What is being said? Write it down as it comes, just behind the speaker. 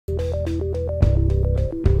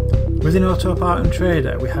Within Autopart and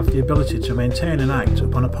Trader, we have the ability to maintain and act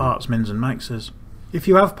upon a part's mins and maxes. If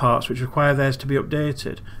you have parts which require theirs to be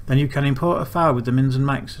updated, then you can import a file with the mins and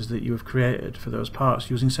maxes that you have created for those parts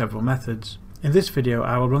using several methods. In this video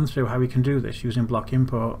I will run through how we can do this using block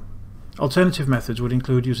import. Alternative methods would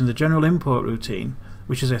include using the general import routine,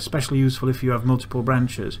 which is especially useful if you have multiple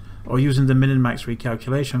branches, or using the min and max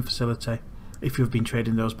recalculation facility if you have been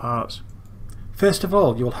trading those parts. First of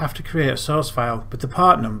all, you will have to create a source file with the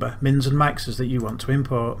part number, mins and maxes that you want to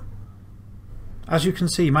import. As you can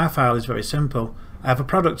see, my file is very simple. I have a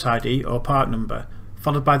product ID or part number,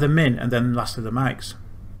 followed by the min and then lastly the max.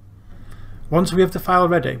 Once we have the file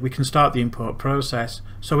ready, we can start the import process.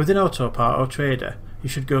 So within Autopart or Trader, you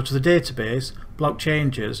should go to the database, block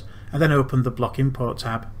changes, and then open the block import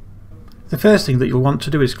tab. The first thing that you'll want to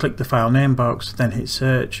do is click the file name box, then hit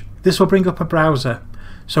search. This will bring up a browser,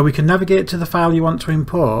 so we can navigate to the file you want to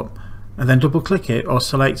import, and then double click it or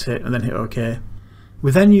select it and then hit OK.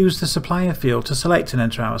 We then use the supplier field to select and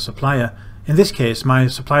enter our supplier. In this case, my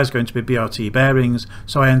supplier is going to be BRT bearings,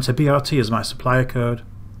 so I enter BRT as my supplier code.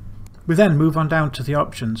 We then move on down to the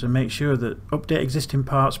options and make sure that update existing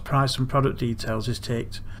parts, price and product details is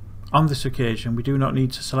ticked. On this occasion we do not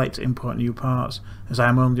need to select import new parts, as I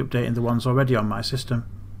am only updating the ones already on my system.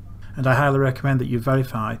 And I highly recommend that you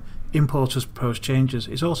verify import as proposed changes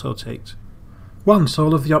is also ticked. Once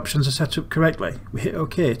all of the options are set up correctly, we hit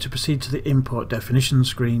OK to proceed to the import definition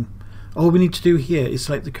screen. All we need to do here is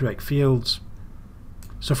select the correct fields.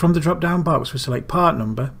 So from the drop down box we select part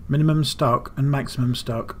number, minimum stock and maximum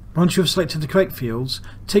stock. Once you have selected the correct fields,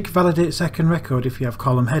 tick validate second record if you have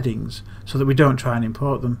column headings, so that we don't try and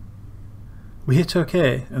import them. We hit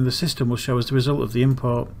OK and the system will show us the result of the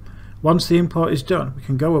import. Once the import is done, we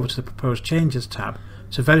can go over to the proposed changes tab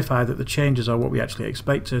to verify that the changes are what we actually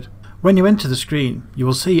expected. When you enter the screen, you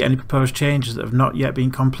will see any proposed changes that have not yet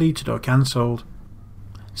been completed or cancelled.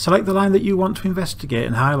 Select the line that you want to investigate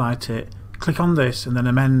and highlight it. Click on this and then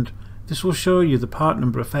amend. This will show you the part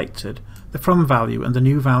number affected, the from value and the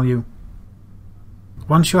new value.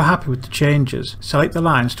 Once you are happy with the changes, select the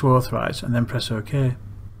lines to authorise and then press OK.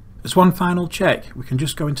 As one final check, we can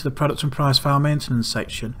just go into the product and price file maintenance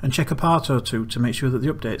section and check a part or two to make sure that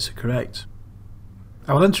the updates are correct.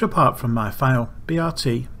 I will enter a part from my file,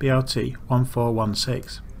 BRT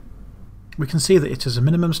 1416. We can see that it has a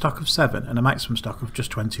minimum stock of 7 and a maximum stock of just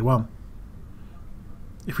 21.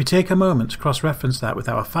 If we take a moment to cross-reference that with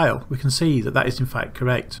our file, we can see that that is in fact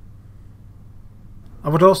correct. I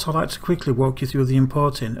would also like to quickly walk you through the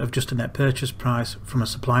importing of just a net purchase price from a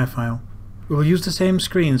supplier file. We will use the same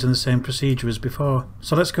screens and the same procedure as before,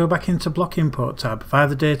 so let's go back into Block Import tab via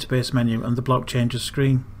the database menu and the Block Changes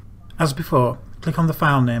screen. As before, click on the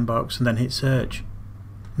file name box and then hit search.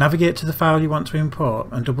 Navigate to the file you want to import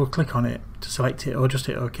and double click on it to select it or just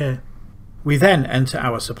hit OK. We then enter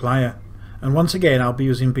our supplier, and once again I'll be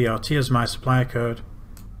using BRT as my supplier code.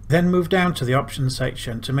 Then move down to the options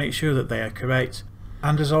section to make sure that they are correct,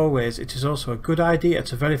 and as always it is also a good idea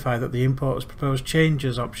to verify that the import as proposed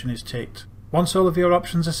changes option is ticked. Once all of your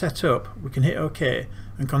options are set up, we can hit OK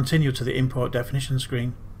and continue to the import definition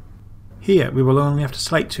screen. Here we will only have to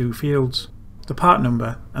select two fields, the part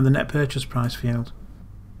number and the net purchase price field.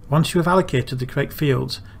 Once you have allocated the correct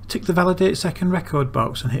fields, tick the validate second record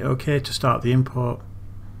box and hit OK to start the import.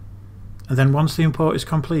 And then once the import is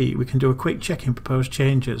complete, we can do a quick check in proposed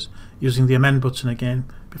changes using the amend button again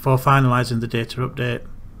before finalising the data update.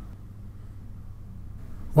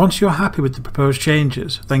 Once you are happy with the proposed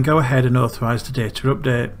changes, then go ahead and authorise the data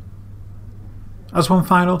update. As one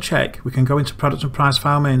final check, we can go into product and price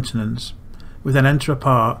file maintenance. We then enter a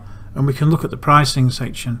part and we can look at the pricing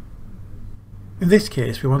section. In this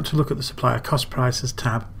case we want to look at the supplier cost prices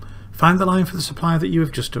tab. Find the line for the supplier that you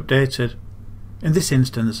have just updated. In this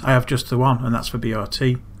instance I have just the one, and that's for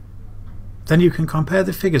BRT. Then you can compare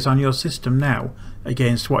the figures on your system now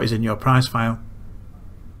against what is in your price file.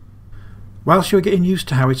 Whilst you're getting used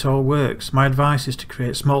to how it all works, my advice is to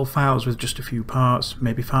create small files with just a few parts,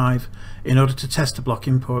 maybe 5, in order to test the block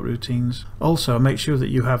import routines. Also make sure that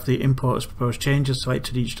you have the import as proposed changes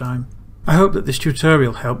selected each time. I hope that this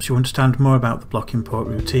tutorial helps you understand more about the block import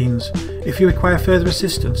routines. If you require further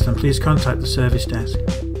assistance, then please contact the service desk.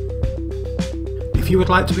 If you would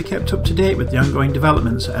like to be kept up to date with the ongoing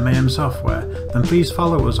developments at MAM Software, then please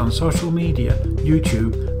follow us on social media,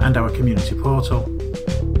 YouTube and our community portal.